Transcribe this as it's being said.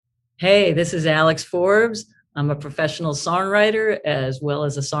Hey, this is Alex Forbes. I'm a professional songwriter as well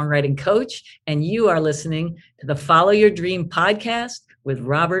as a songwriting coach, and you are listening to the Follow Your Dream podcast with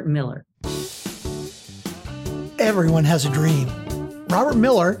Robert Miller. Everyone has a dream. Robert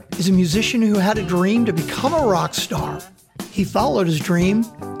Miller is a musician who had a dream to become a rock star. He followed his dream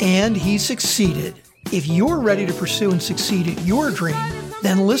and he succeeded. If you're ready to pursue and succeed at your dream,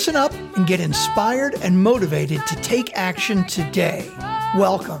 then listen up and get inspired and motivated to take action today.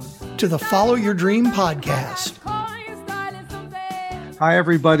 Welcome to the Follow Your Dream podcast. Hi,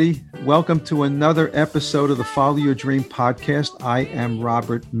 everybody. Welcome to another episode of the Follow Your Dream podcast. I am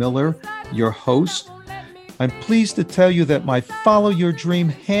Robert Miller, your host. I'm pleased to tell you that my Follow Your Dream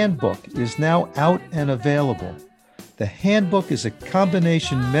handbook is now out and available. The handbook is a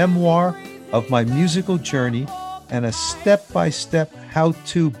combination memoir of my musical journey and a step-by-step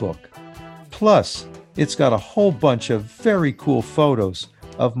how-to book. Plus, it's got a whole bunch of very cool photos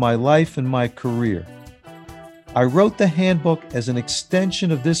of my life and my career. I wrote the handbook as an extension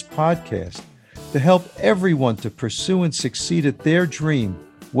of this podcast to help everyone to pursue and succeed at their dream,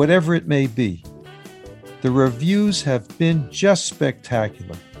 whatever it may be. The reviews have been just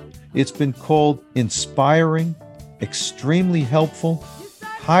spectacular. It's been called inspiring, extremely helpful,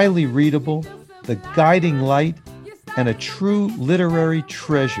 highly readable, the guiding light, and a true literary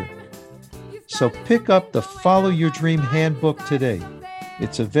treasure. So pick up the Follow Your Dream handbook today.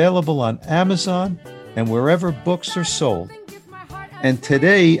 It's available on Amazon and wherever books are sold. And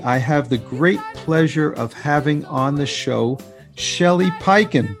today I have the great pleasure of having on the show Shelly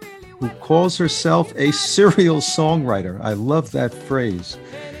Peiken, who calls herself a serial songwriter. I love that phrase.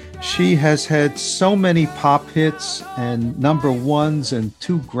 She has had so many pop hits and number ones and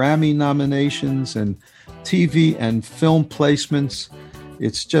 2 Grammy nominations and TV and film placements.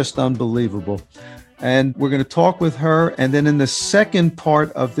 It's just unbelievable. And we're going to talk with her. And then in the second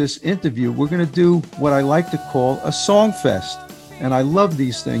part of this interview, we're going to do what I like to call a song fest. And I love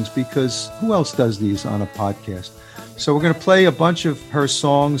these things because who else does these on a podcast? So we're going to play a bunch of her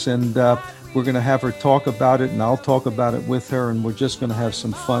songs and we're going to have her talk about it and I'll talk about it with her. And we're just going to have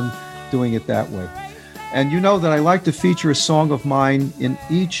some fun doing it that way. And you know that I like to feature a song of mine in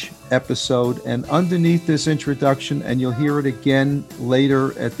each episode. And underneath this introduction, and you'll hear it again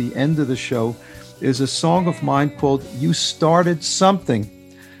later at the end of the show, is a song of mine called You Started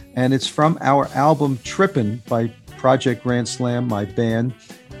Something. And it's from our album Trippin' by Project Grand Slam, my band.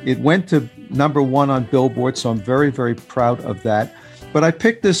 It went to number 1 on Billboard, so I'm very, very proud of that. But I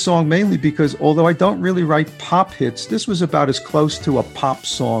picked this song mainly because although I don't really write pop hits, this was about as close to a pop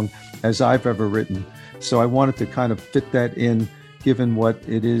song as I've ever written. So I wanted to kind of fit that in, given what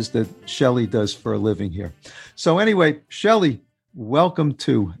it is that Shelly does for a living here. So anyway, Shelly, welcome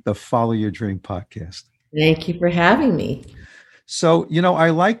to the Follow Your Dream podcast. Thank you for having me. So, I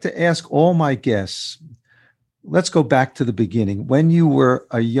like to ask all my guests, let's go back to the beginning. When you were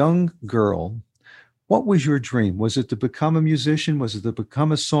a young girl, what was your dream? Was it to become a musician? Was it to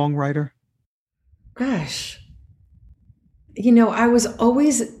become a songwriter? Gosh, I was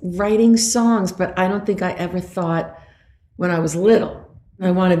always writing songs, but I don't think I ever thought when I was little,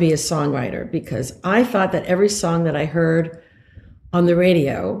 I want to be a songwriter, because I thought that every song that I heard on the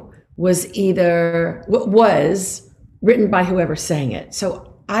radio was written by whoever sang it.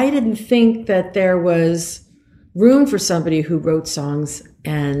 So I didn't think that there was room for somebody who wrote songs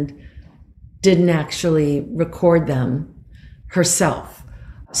and didn't actually record them herself.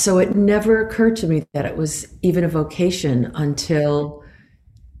 So it never occurred to me that it was even a vocation until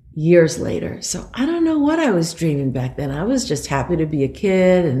years later. So I don't know what I was dreaming back then. I was just happy to be a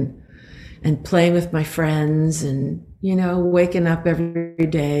kid and playing with my friends and, waking up every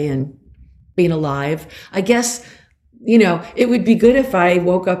day and being alive. I guess, it would be good if I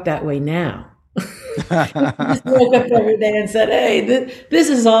woke up that way now. Just woke up every day and said, hey, this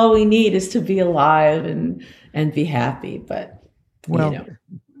is all we need is to be alive and be happy. But,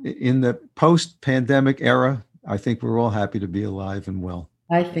 in the post-pandemic era, I think we're all happy to be alive and well.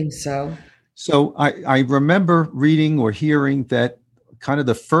 I think so. So I remember reading or hearing that kind of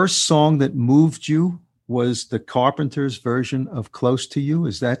the first song that moved you was the Carpenters' version of Close to You.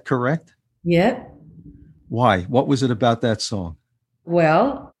 Is that correct? Yep. Why? What was it about that song?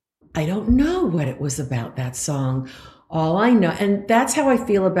 Well, I don't know what it was about that song. All I know, and that's how I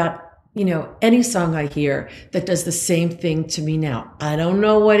feel about, any song I hear that does the same thing to me now. I don't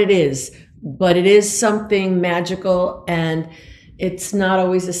know what it is, but it is something magical, and it's not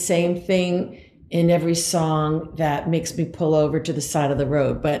always the same thing in every song that makes me pull over to the side of the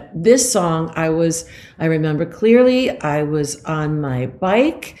road. But this song, I remember clearly, I was on my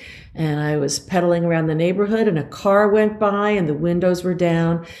bike and I was pedaling around the neighborhood and a car went by and the windows were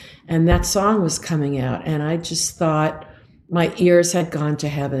down and that song was coming out. And I just thought my ears had gone to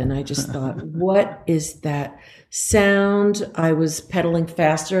heaven. I just thought, what is that sound? I was pedaling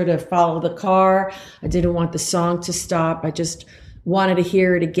faster to follow the car. I didn't want the song to stop. I just wanted to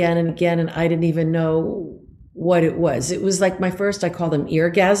hear it again and again, and I didn't even know what it was. It was like my first, I call them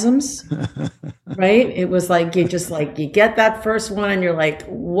eargasms, right? It was like you get that first one and you're like,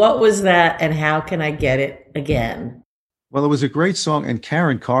 what was that and how can I get it again? Well, it was a great song, and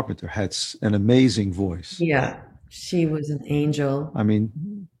Karen Carpenter had an amazing voice. Yeah, she was an angel. I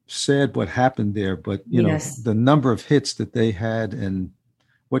mean, sad what happened there, but you know, the number of hits that they had and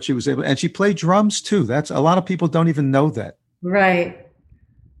what she was able, and she played drums too. That's a lot of people don't even know that. Right.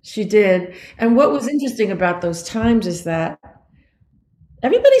 She did. And what was interesting about those times is that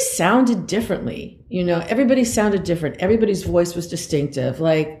everybody sounded differently. You know, everybody sounded different. Everybody's voice was distinctive.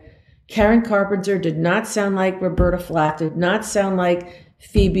 Like Karen Carpenter did not sound like Roberta Flack, did not sound like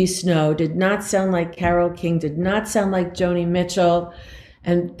Phoebe Snow, did not sound like Carole King, did not sound like Joni Mitchell.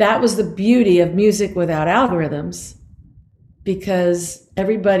 And that was the beauty of music without algorithms, because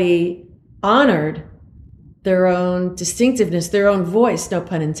everybody honored their own distinctiveness, their own voice, no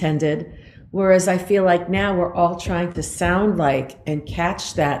pun intended. Whereas I feel like now we're all trying to sound like and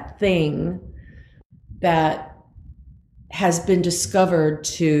catch that thing that has been discovered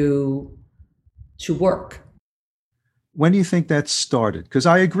to work. When do you think that started? Because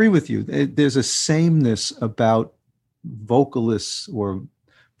I agree with you. There's a sameness about vocalists or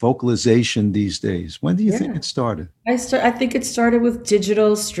vocalization these days. When do you think it started? I think it started with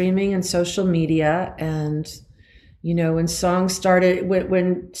digital streaming and social media. And, you know, when songs started,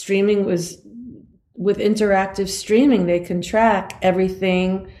 when streaming was with interactive streaming, they can track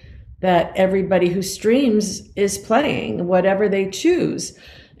everything that everybody who streams is playing, whatever they choose.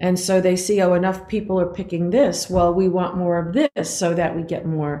 And so they see, oh, enough people are picking this. Well, we want more of this so that we get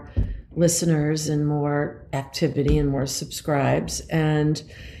more listeners and more activity and more subscribes. And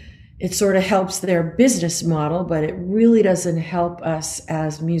it sort of helps their business model, but it really doesn't help us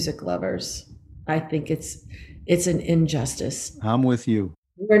as music lovers. I think it's an injustice. I'm with you.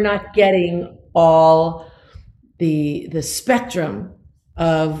 We're not getting all the spectrum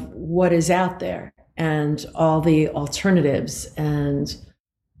of what is out there and all the alternatives and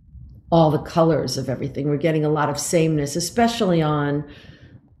all the colors of everything. We're getting a lot of sameness, especially on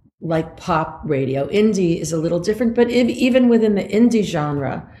like pop radio. Indie is a little different, but even within the indie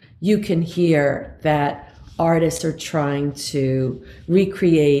genre, you can hear that artists are trying to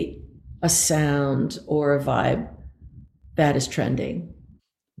recreate a sound or a vibe that is trending.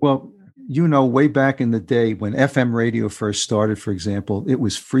 Well, you know, way back in the day when FM radio first started, for example, it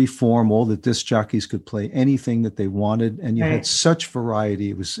was free form. All the disc jockeys could play anything that they wanted, and you had such variety.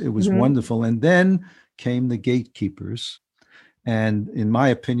 It was wonderful. And then came the gatekeepers. And in my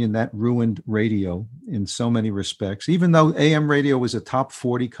opinion, that ruined radio in so many respects, even though AM radio was a top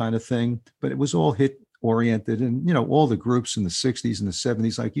 40 kind of thing, but it was all hit oriented. And, you know, all the groups in the 60s and the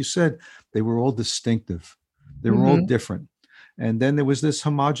 70s, like you said, they were all distinctive. They were all different. And then there was this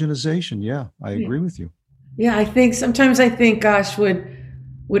homogenization. Yeah, I agree with you. Yeah, sometimes I think, gosh, would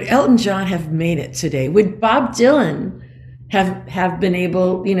Elton John have made it today? Would Bob Dylan have been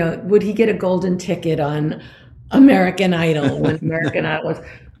able, you know, would he get a golden ticket on American Idol when American Idol was?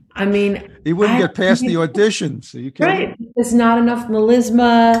 I mean, he wouldn't get past the auditions. Are you kidding? Right. There's not enough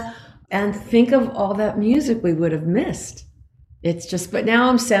melisma. And think of all that music we would have missed. It's just, but now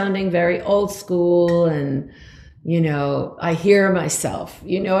I'm sounding very old school and, you know, I hear myself,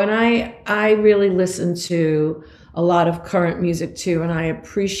 you know, and I really listen to a lot of current music too. And I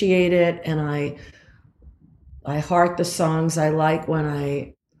appreciate it. And I heart the songs I like when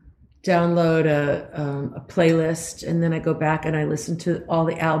I download a playlist, and then I go back and I listen to all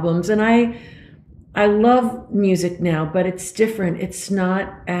the albums. And I love music now, but it's different. It's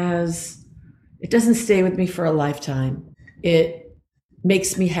not as, it doesn't stay with me for a lifetime. It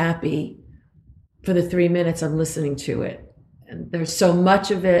makes me happy for the 3 minutes I'm listening to it. And there's so much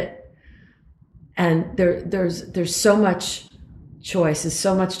of it, and there's so much choice, there's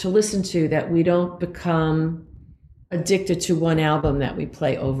so much to listen to that we don't become addicted to one album that we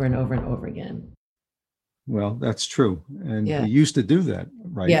play over and over and over again. Well, that's true. And we used to do that.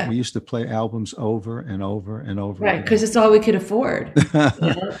 right? Yeah. We used to play albums over and over and over. Right, because it's all we could afford.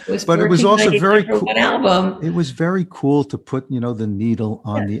 But it was also very cool. One album. It was very cool to put, the needle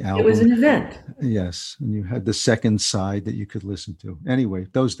on the album. It was an event. Yes, and you had the second side that you could listen to. Anyway,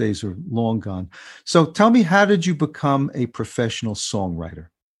 those days are long gone. So tell me, how did you become a professional songwriter?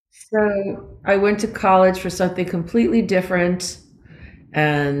 So I went to college for something completely different.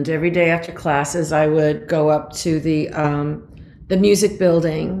 And every day after classes, I would go up to the music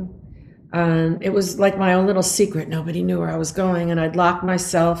building. And it was like my own little secret. Nobody knew where I was going. And I'd lock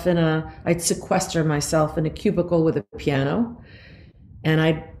myself I'd sequester myself in a cubicle with a piano. And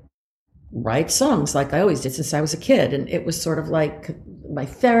I'd write songs like I always did since I was a kid. And it was sort of like my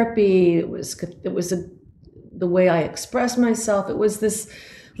therapy. It was the way I expressed myself. It was this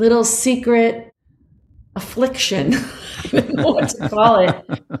little secret affliction. I don't know what to call it.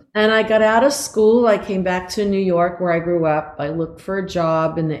 And I got out of school. I came back to New York where I grew up. I looked for a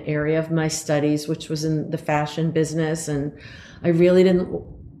job in the area of my studies, which was in the fashion business. And I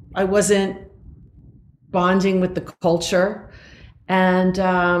wasn't bonding with the culture. And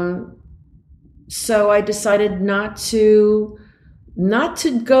so I decided not to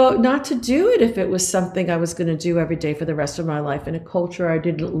do it if it was something I was going to do every day for the rest of my life in a culture I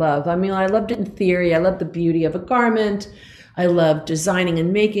didn't love. I mean, I loved it in theory. I loved the beauty of a garment. I loved designing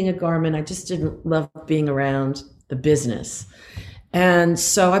and making a garment. I just didn't love being around the business. And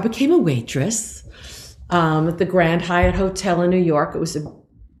so I became a waitress at the Grand Hyatt Hotel in New York. It was a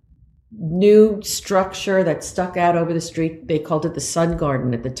new structure that stuck out over the street. They called it the Sun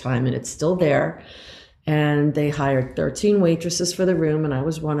Garden at the time, and it's still there. And they hired 13 waitresses for the room, and I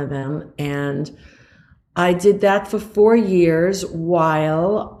was one of them. And I did that for 4 years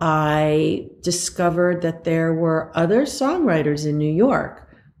while I discovered that there were other songwriters in New York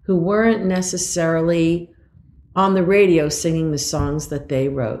who weren't necessarily on the radio singing the songs that they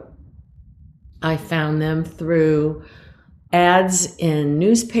wrote. I found them through ads in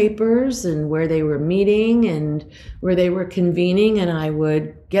newspapers and where they were meeting and where they were convening, and I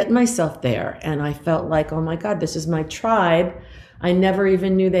would get myself there. And I felt like, oh my God, this is my tribe. I never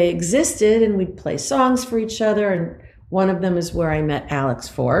even knew they existed, and we'd play songs for each other. And one of them is where I met Alex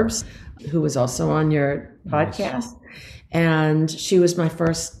Forbes, who was also on your podcast. And she was my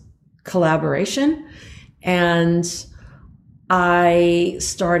first collaboration. And I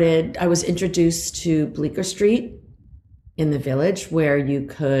was introduced to Bleecker Street in the Village, where you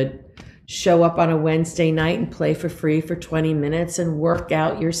could show up on a Wednesday night and play for free for 20 minutes and work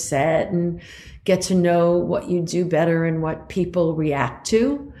out your set and get to know what you do better and what people react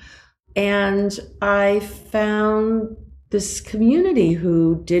to. And I found this community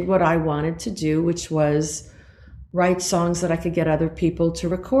who did what I wanted to do, which was write songs that I could get other people to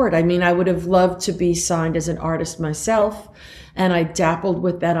record. I mean, I would have loved to be signed as an artist myself, and I dabbled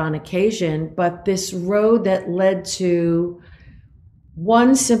with that on occasion, but this road that led to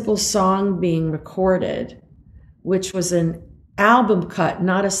one simple song being recorded, which was an album cut,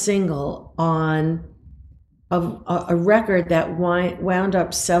 not a single, on a record that wound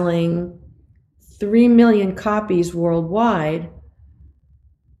up selling 3 million copies worldwide,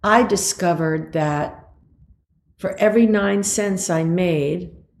 I discovered that for every 9 cents I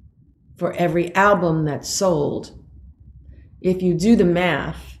made, for every album that sold, if you do the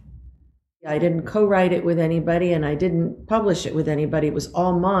math, I didn't co-write it with anybody and I didn't publish it with anybody, it was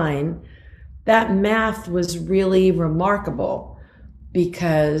all mine. That math was really remarkable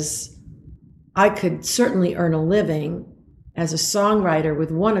because I could certainly earn a living as a songwriter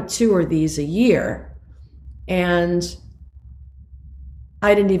with 1 or 2 of these a year. And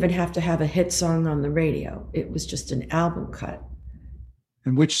I didn't even have to have a hit song on the radio. It was just an album cut.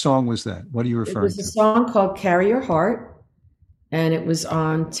 And which song was that? What are you referring to? It was a song called Carry Your Heart, and it was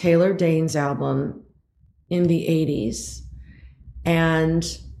on Taylor Dayne's album in the 80s. And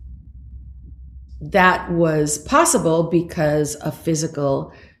that was possible because of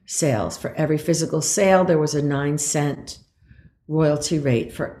physical sales. For every physical sale, there was a 9-cent royalty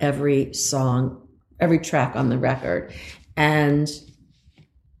rate for every song, every track on the record. And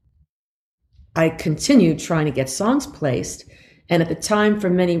I continued trying to get songs placed. And at the time, for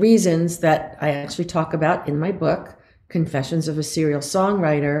many reasons that I actually talk about in my book, Confessions of a Serial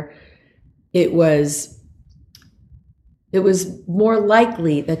Songwriter, it was more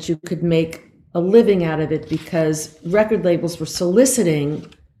likely that you could make a living out of it because record labels were soliciting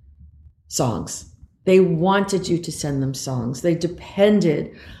songs. They wanted you to send them songs. They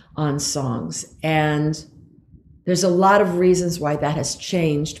depended on songs. And there's a lot of reasons why that has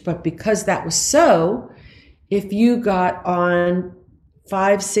changed. But because that was so, if you got on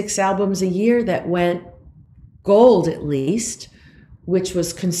 5-6 albums a year that went gold at least, which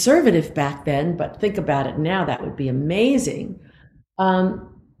was conservative back then, but think about it now, that would be amazing.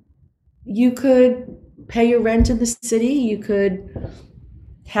 You could pay your rent in the city. You could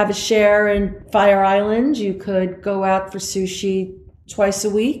have a share in Fire Island. You could go out for sushi twice a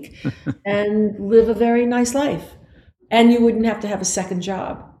week and live a very nice life. And you wouldn't have to have a second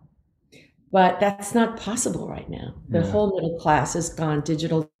job. But that's not possible right now. The whole middle class has gone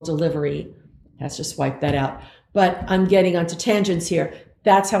digital delivery. Has just wiped that out. But I'm getting onto tangents here.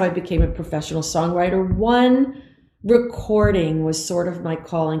 That's how I became a professional songwriter. One recording was sort of my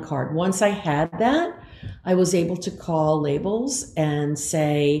calling card. Once I had that, I was able to call labels and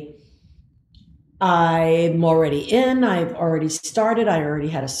say, I'm already in, I've already started, I already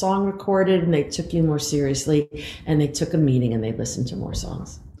had a song recorded, and they took you more seriously, and they took a meeting and they listened to more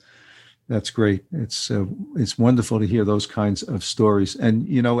songs. That's great. It's wonderful to hear those kinds of stories. And,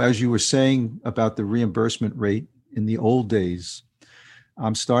 you know, as you were saying about the reimbursement rate in the old days,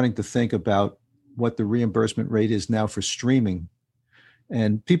 I'm starting to think about what the reimbursement rate is now for streaming.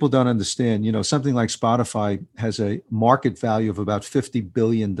 And people don't understand, you know, something like Spotify has a market value of about $50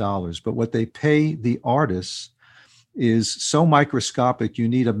 billion, but what they pay the artists is so microscopic, you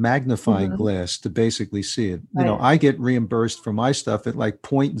need a magnifying glass to basically see it. You know, I get reimbursed for my stuff at like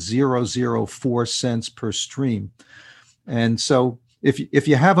 0.004 cents per stream. And so if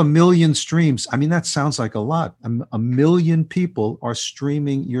you have 1 million streams, I mean, that sounds like a lot. A million people are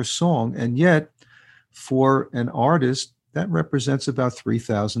streaming your song. And yet for an artist, that represents about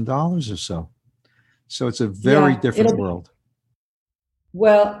 $3,000 or so. So it's a very different world.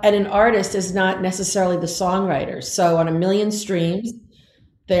 Well, and an artist is not necessarily the songwriter. So on 1 million streams,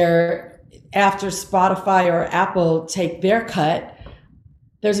 they're, after Spotify or Apple take their cut,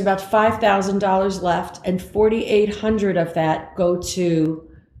 there's about $5,000 left, and 4,800 of that go to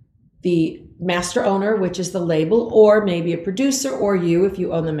the master owner, which is the label, or maybe a producer, or you if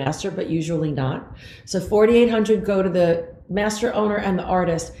you own the master, but usually not. So 4,800 go to the master owner and the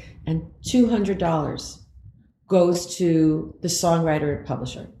artist, and $200 goes to the songwriter and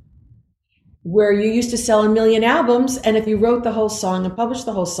publisher. Where you used to sell 1 million albums, and if you wrote the whole song and published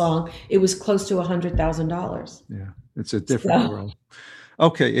the whole song, it was close to $100,000. Yeah, it's a different world.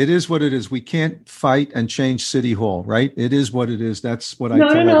 Okay, it is what it is. We can't fight and change City Hall, right? It is what it is. That's what I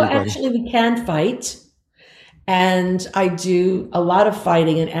tell everybody. No, actually we can fight. And I do a lot of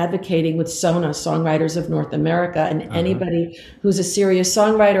fighting and advocating with SONA, Songwriters of North America, and anybody who's a serious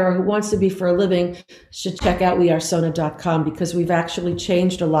songwriter or who wants to be for a living should check out wearesona.com, because we've actually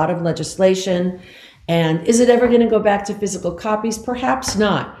changed a lot of legislation. And is it ever going to go back to physical copies? Perhaps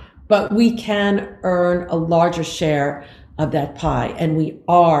not, but we can earn a larger share of that pie, and we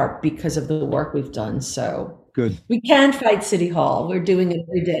are, because of the work we've done. So good. We can fight City Hall. We're doing it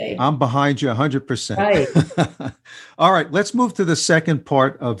every day. I'm behind you 100%. Right. All right, let's move to the second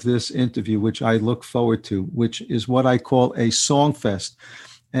part of this interview, which I look forward to, which is what I call a song fest.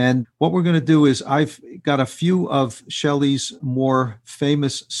 And what we're going to do is I've got a few of Shelley's more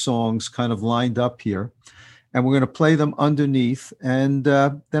famous songs kind of lined up here, and we're going to play them underneath. And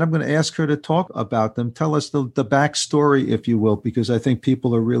then I'm going to ask her to talk about them. Tell us the backstory, if you will, because I think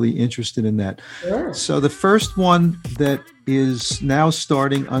people are really interested in that. Sure. So the first one that is now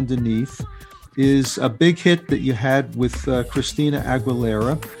starting underneath is a big hit that you had with Christina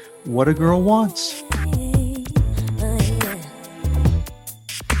Aguilera, What a Girl Wants.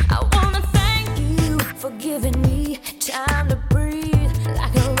 I want to thank you for giving me time to breathe,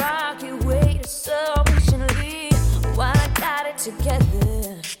 like a rocky way to so patiently. While I got it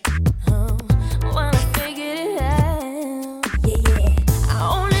together, while I figured it out, I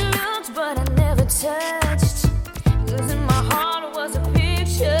only looked but I never touched, 'cause in my heart was a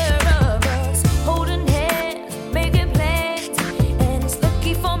picture of us holding hands, making plans, and it's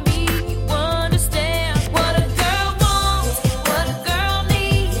lucky for me you understand what a girl wants, what a girl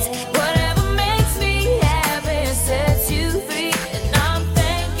needs, whatever makes me happy sets you free, and I'm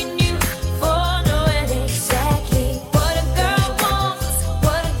thanking you for knowing exactly what a girl wants,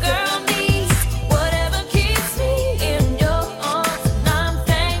 what a girl needs, whatever keeps me in your arms, and I'm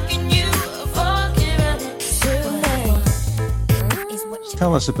thanking you for giving it to me.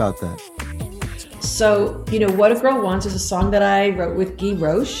 Tell us about that. So, What a Girl Wants is a song that I wrote with Guy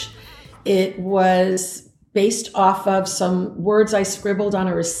Roche. It was based off of some words I scribbled on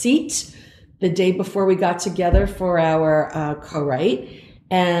a receipt the day before we got together for our co-write.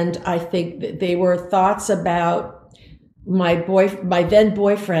 And I think that they were thoughts about my then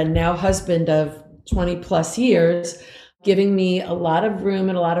boyfriend, now husband of 20 plus years, giving me a lot of room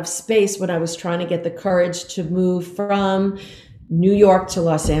and a lot of space when I was trying to get the courage to move from New York to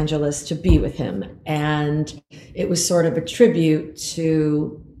Los Angeles to be with him. And it was sort of a tribute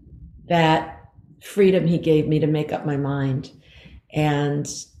to that freedom he gave me to make up my mind. And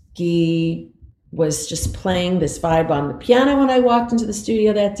he was just playing this vibe on the piano when I walked into the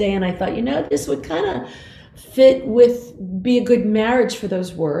studio that day. And I thought, this would kind of be a good marriage for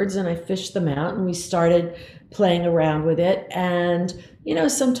those words. And I fished them out and we started playing around with it. And,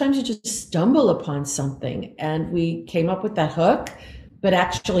 sometimes you just stumble upon something, and we came up with that hook, but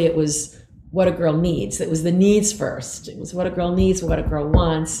actually it was What a Girl Needs. It was the needs first. It was what a girl needs, what a girl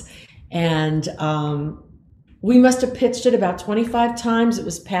wants. And we must have pitched it about 25 times. It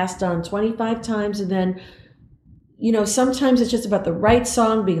was passed on 25 times. And then, sometimes it's just about the right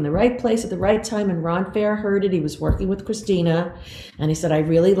song being in the right place at the right time. And Ron Fair heard it. He was working with Christina and he said, I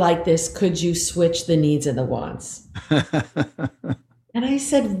really like this. Could you switch the needs and the wants? And I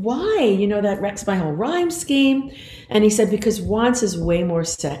said, why? That wrecks my whole rhyme scheme. And he said, because wants is way more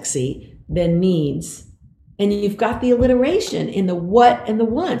sexy than needs. And you've got the alliteration in the what and the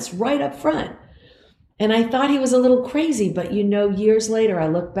wants right up front. And I thought he was a little crazy, but years later, I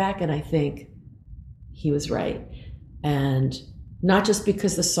look back and I think he was right. And not just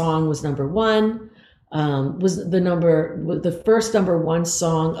because the song was number one, was the first number one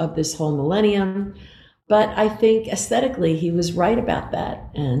song of this whole millennium, but I think aesthetically he was right about that.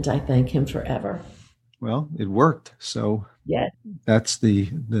 And I thank him forever. Well, it worked. So yeah, that's the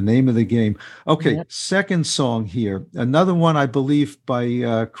name of the game. Okay. Yep. Second song here. Another one, I believe,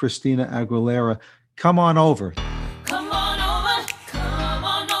 by Christina Aguilera. Come On Over. Come on over,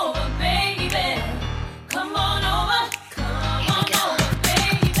 baby. Come on over,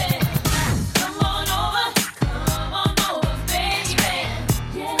 baby. Come on over, baby.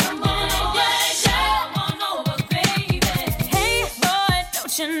 Come on over, baby. Hey, boy,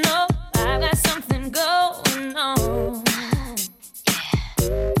 don't you know I got something going on?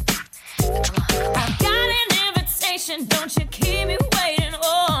 I got an invitation, don't you keep me waiting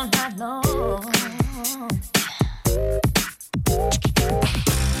all night long.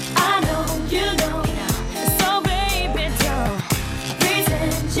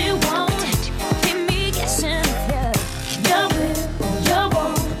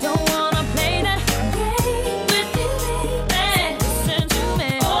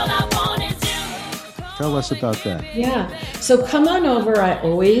 Tell us about that. Yeah. So Come On Over, I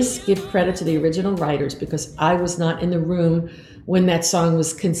always give credit to the original writers because I was not in the room when that song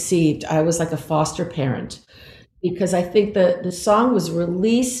was conceived. I was like a foster parent because I think the song was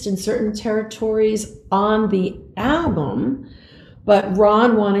released in certain territories on the album, but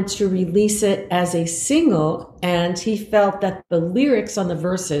Ron wanted to release it as a single, and he felt that the lyrics on the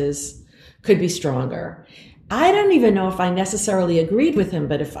verses could be stronger. I don't even know if I necessarily agreed with him,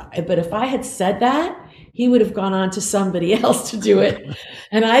 but if I had said that, he would have gone on to somebody else to do it.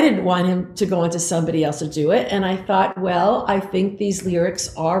 And I didn't want him to go on to somebody else to do it. And I thought, well, I think these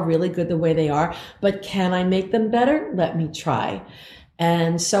lyrics are really good the way they are, but can I make them better? Let me try.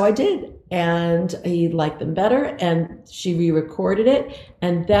 And so I did. And he liked them better, and she re-recorded it.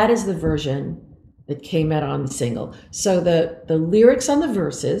 And that is the version that came out on the single. So the lyrics on the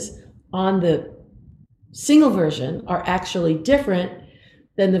verses on the single version are actually different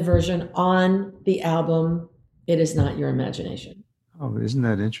than the version on the album, It Is Not Your Imagination. Oh, isn't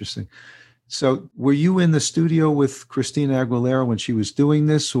that interesting? So were you in the studio with Christina Aguilera when she was doing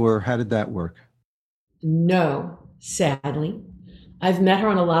this, or how did that work? No, sadly. I've met her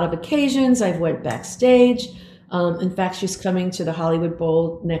on a lot of occasions. I've went backstage. In fact, she's coming to the Hollywood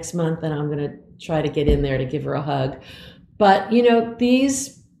Bowl next month, and I'm going to try to get in there to give her a hug. But,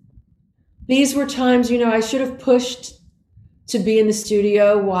 these were times, I should have pushed to be in the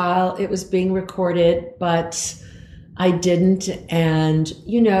studio while it was being recorded, but I didn't. And,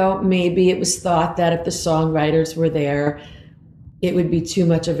 maybe it was thought that if the songwriters were there, it would be too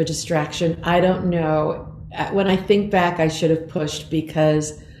much of a distraction. I don't know. When I think back, I should have pushed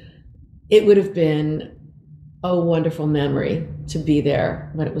because it would have been a wonderful memory to be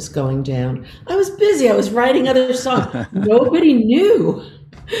there when it was going down. I was busy. I was writing other songs. Nobody knew.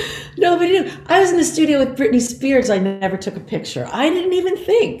 Nobody knew. I was in the studio with Britney Spears. I never took a picture. I didn't even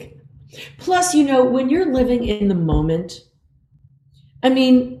think. Plus, when you're living in the moment,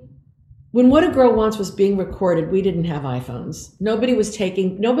 when What a Girl Wants was being recorded, we didn't have iPhones. Nobody was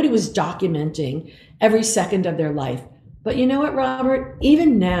documenting every second of their life. But you know what, Robert?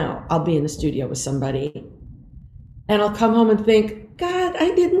 Even now, I'll be in the studio with somebody and I'll come home and think, God,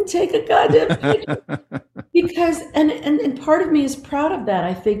 I didn't take a goddamn picture. Because, and part of me is proud of that.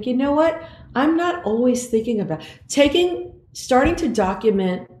 I think, you know what? I'm not always thinking about starting to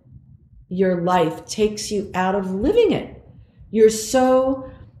document your life takes you out of living it. you're so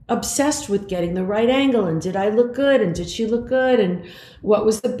obsessed with getting the right angle, and did I look good, and did she look good, and what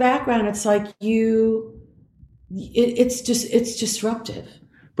was the background? It's like it's disruptive.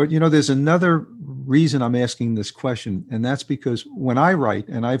 But there's another reason I'm asking this question, and that's because when I write,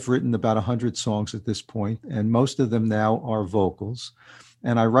 and I've written about 100 songs at this point, and most of them now are vocals,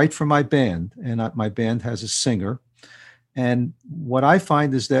 and I write for my band, and my band has a singer. And what I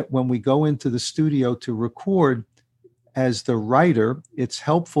find is that when we go into the studio to record, as the writer, it's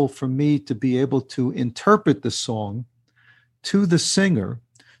helpful for me to be able to interpret the song to the singer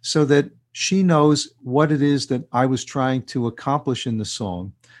so that she knows what it is that I was trying to accomplish in the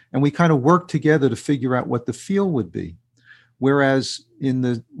song. And we kind of work together to figure out what the feel would be. Whereas in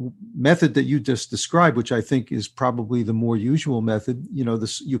the method that you just described, which I think is probably the more usual method,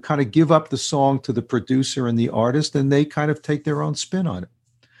 you kind of give up the song to the producer and the artist, and they kind of take their own spin on it.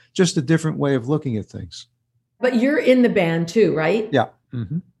 Just a different way of looking at things. But you're in the band too, right? Yeah.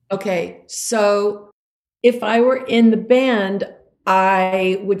 Mm-hmm. Okay. So if I were in the band,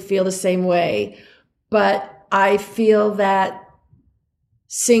 I would feel the same way. But I feel that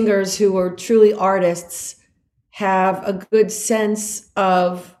singers who are truly artists have a good sense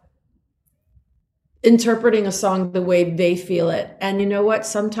of interpreting a song the way they feel it. And you know what?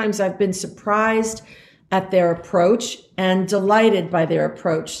 Sometimes I've been surprised at their approach and delighted by their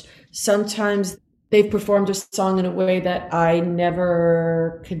approach. Sometimes they've performed a song in a way that I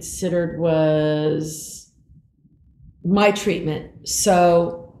never considered was my treatment.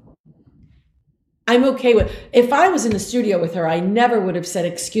 So I'm okay with, if I was in the studio with her, I never would have said,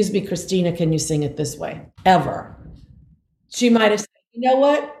 "Excuse me, Christina, can you sing it this way?" Ever. She might have said, "You know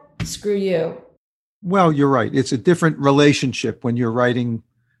what? Screw you." Well, you're right. It's a different relationship when you're writing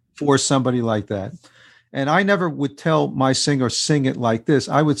for somebody like that. And I never would tell my singer, sing it like this.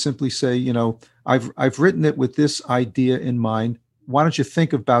 I would simply say, I've written it with this idea in mind. Why don't you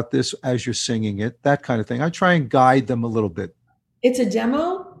think about this as you're singing it? That kind of thing. I try and guide them a little bit. It's a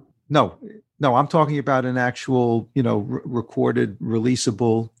demo? No, I'm talking about an actual, recorded,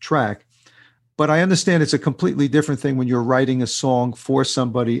 releasable track. But I understand it's a completely different thing when you're writing a song for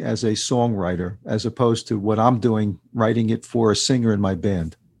somebody as a songwriter, as opposed to what I'm doing, writing it for a singer in my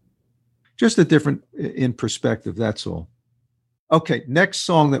band. Just a different in perspective, that's all. Okay, next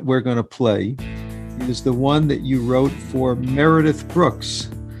song that we're going to play is the one that you wrote for Meredith Brooks,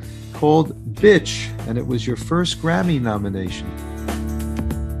 called Bitch, and it was your first Grammy nomination.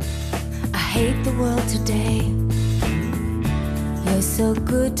 I hate the world today. You're so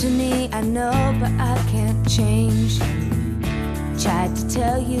good to me, I know, but I can't change. Tried to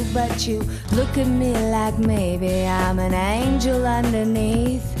tell you, but you look at me like maybe I'm an angel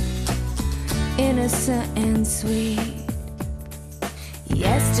underneath, innocent and sweet.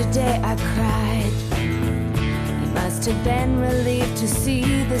 Yesterday I cried. You must have been relieved to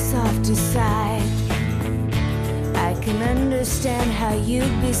see the softer side. I can understand how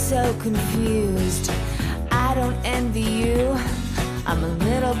you'd be so confused. I don't envy you. I'm a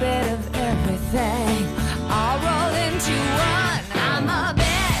little bit of everything, all rolled into one. I'm a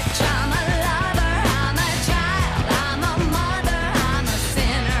bitch, I'm a lover, I'm a child, I'm a mother, I'm a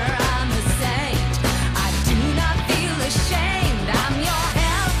sinner, I'm a saint. I do not feel ashamed. I'm your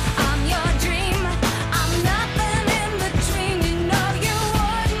hell, I'm your dream, I'm nothing in between. You know you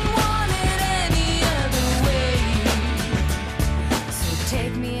wouldn't want it any other way. So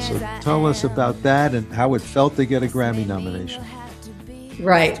take me as I am. Tell us about that and how it felt to get a Grammy nomination.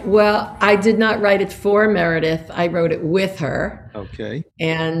 Right. Well, I did not write it for Meredith. I wrote it with her. Okay.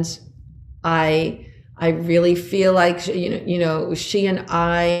 And I really feel like, she and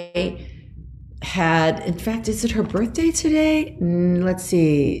I had, in fact, is it her birthday today? Let's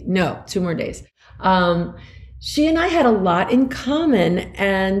see. No, 2 more days. She and I had a lot in common,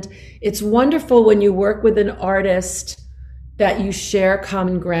 and it's wonderful when you work with an artist that you share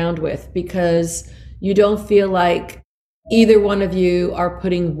common ground with, because you don't feel like either one of you are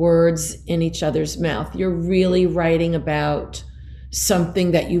putting words in each other's mouth. You're really writing about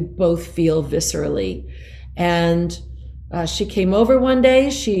something that you both feel viscerally. And she came over one day,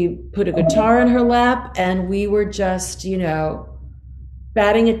 she put a guitar in her lap, and we were just,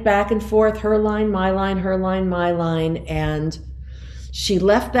 batting it back and forth, her line, my line, her line, my line. And she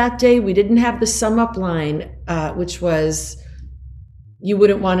left that day. We didn't have the sum up line, which was, "You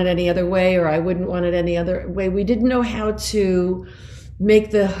wouldn't want it any other way," or "I wouldn't want it any other way." We didn't know how to make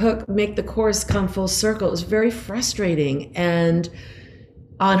the hook, make the chorus come full circle. It was very frustrating. And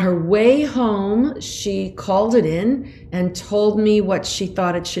on her way home, she called it in and told me what she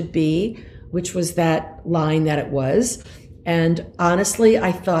thought it should be, which was that line that it was. And honestly,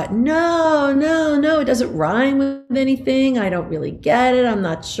 I thought, no, it doesn't rhyme with anything. I don't really get it. I'm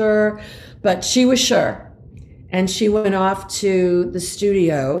not sure. But she was sure. And she went off to the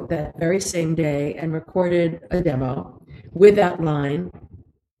studio that very same day and recorded a demo with that line.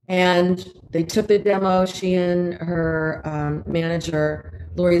 And they took the demo, she and her manager,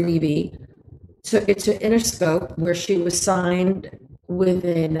 Lori Levy, took it to Interscope, where she was signed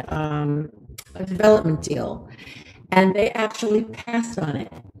within a development deal. And they actually passed on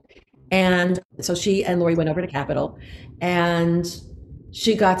it. And so she and Lori went over to Capitol, and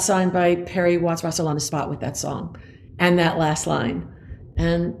she got signed by Perry Watts Russell on the spot with that song and that last line.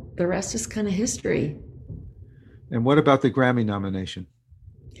 And the rest is kind of history. And what about the Grammy nomination?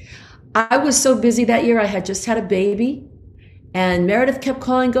 I was so busy that year. I had just had a baby. And Meredith kept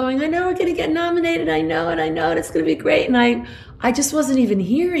calling, going, I know we're going to get nominated. I know it. It's going to be great. And I just wasn't even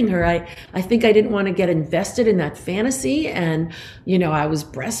hearing her. I think I didn't want to get invested in that fantasy. And, I was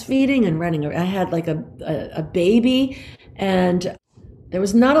breastfeeding and running. I had like a baby, and there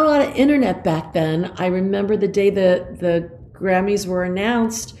was not a lot of internet back then. I remember the day the Grammys were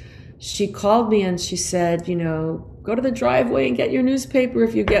announced, she called me and she said, go to the driveway and get your newspaper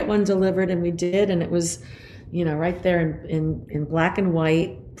if you get one delivered. And we did. And it was, right there in black and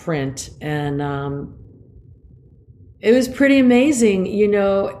white print. And it was pretty amazing.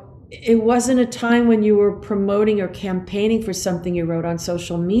 It wasn't a time when you were promoting or campaigning for something you wrote on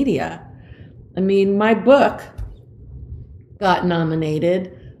social media. I mean, my book got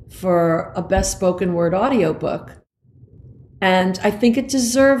nominated for a best spoken word audiobook. And I think it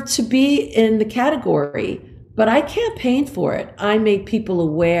deserved to be in the category, but I campaigned for it. I made people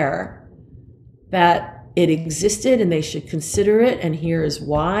aware that it existed and they should consider it, and here is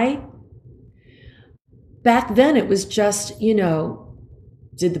why. Back then, it was just,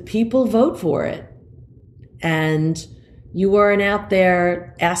 did the people vote for it? And you weren't out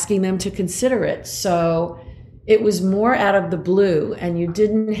there asking them to consider it. So it was more out of the blue, and you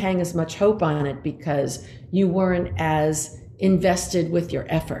didn't hang as much hope on it because you weren't as invested with your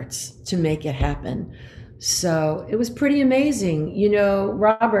efforts to make it happen. So it was pretty amazing.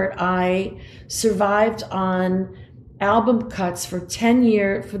 Robert, I survived on album cuts for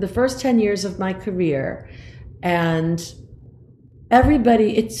the first 10 years of my career. And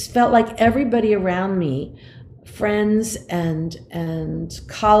it felt like everybody around me, friends and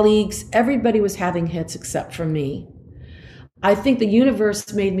colleagues, everybody was having hits except for me. I think the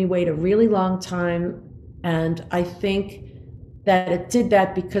universe made me wait a really long time. And I think that it did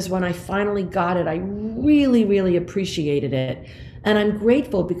that because when I finally got it, I really, really appreciated it. And I'm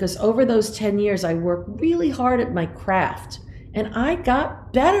grateful because over those 10 years, I worked really hard at my craft and I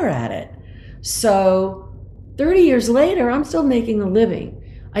got better at it. So 30 years later, I'm still making a living.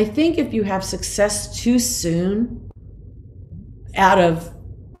 I think if you have success too soon, out of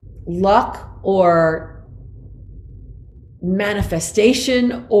luck or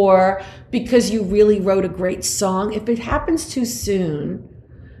manifestation, or because you really wrote a great song, if it happens too soon,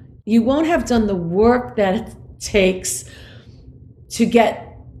 you won't have done the work that it takes to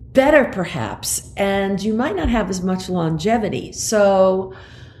get better, perhaps, and you might not have as much longevity. So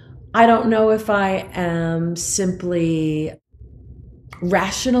I don't know if I am simply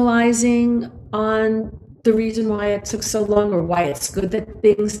rationalizing on the reason why it took so long or why it's good that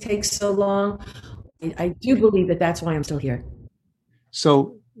things take so long. I do believe that that's why I'm still here.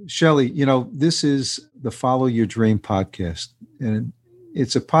 So, Shelley, this is the Follow Your Dream podcast. And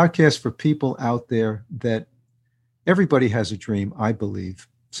it's a podcast for people out there that everybody has a dream, I believe.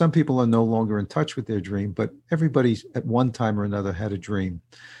 Some people are no longer in touch with their dream, but everybody at one time or another had a dream.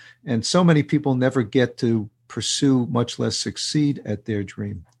 And so many people never get to pursue, much less succeed at their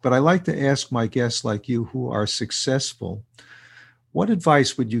dream. But I like to ask my guests like you who are successful, what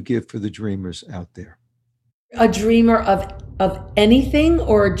advice would you give for the dreamers out there? A dreamer of anything,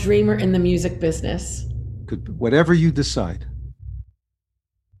 or a dreamer in the music business? Whatever you decide.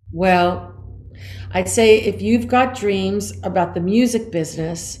 Well, I'd say if you've got dreams about the music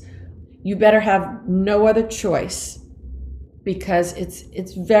business, you better have no other choice, because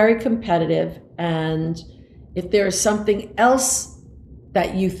it's very competitive. And if there is something else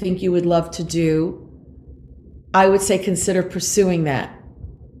that you think you would love to do, I would say consider pursuing that.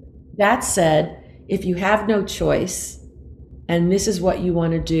 That said, if you have no choice and this is what you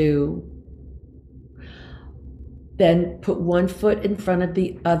want to do, then put one foot in front of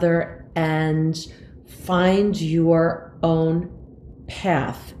the other and find your own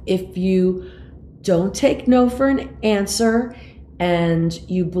path. If you don't take no for an answer and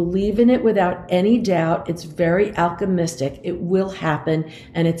you believe in it without any doubt, it's very alchemistic. It will happen,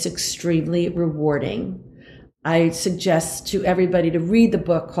 and it's extremely rewarding. I suggest to everybody to read the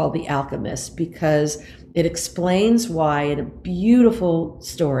book called The Alchemist, because it explains why, in a beautiful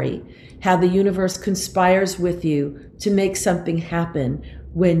story, how the universe conspires with you to make something happen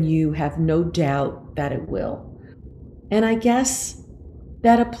when you have no doubt that it will. And I guess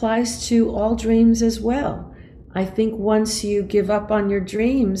that applies to all dreams as well. I think once you give up on your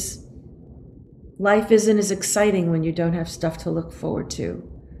dreams, life isn't as exciting when you don't have stuff to look forward to.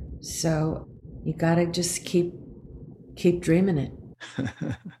 So you gotta just keep dreaming it.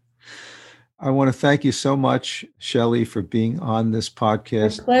 I want to thank you so much, Shelley, for being on this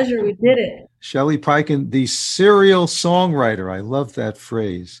podcast. My pleasure. We did it. Shelley Peiken, the serial songwriter. I love that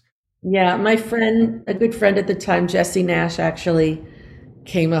phrase. Yeah, my friend, a good friend at the time, Jesse Nash, actually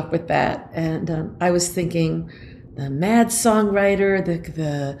came up with that. And I was thinking the mad songwriter,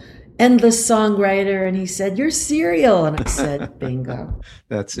 the endless songwriter. And he said, "You're serial." And I said, bingo.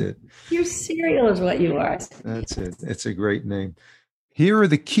 That's it. You're serial is what you are. That's it. It's a great name. Here are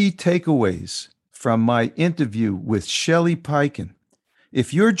the key takeaways from my interview with Shelley Peiken.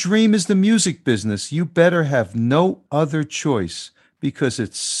 If your dream is the music business, you better have no other choice because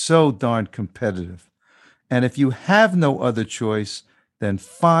it's so darn competitive. And if you have no other choice, then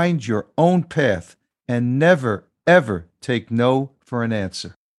find your own path and never, ever take no for an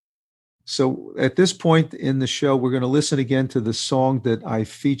answer. So at this point in the show, we're going to listen again to the song that I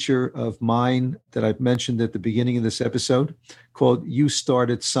feature of mine that I've mentioned at the beginning of this episode called You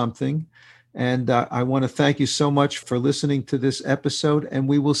Started Something. And I want to thank you so much for listening to this episode, and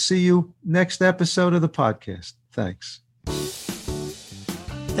we will see you next episode of the podcast. Thanks.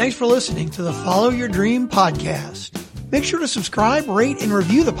 Thanks for listening to the Follow Your Dream podcast. Make sure to subscribe, rate, and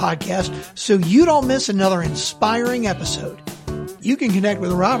review the podcast so you don't miss another inspiring episode. You can connect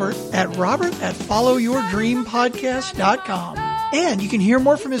with Robert at followyourdreampodcast.com. And you can hear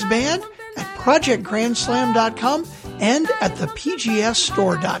more from his band at projectgrandslam.com and at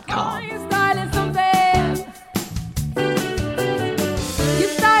thepgsstore.com.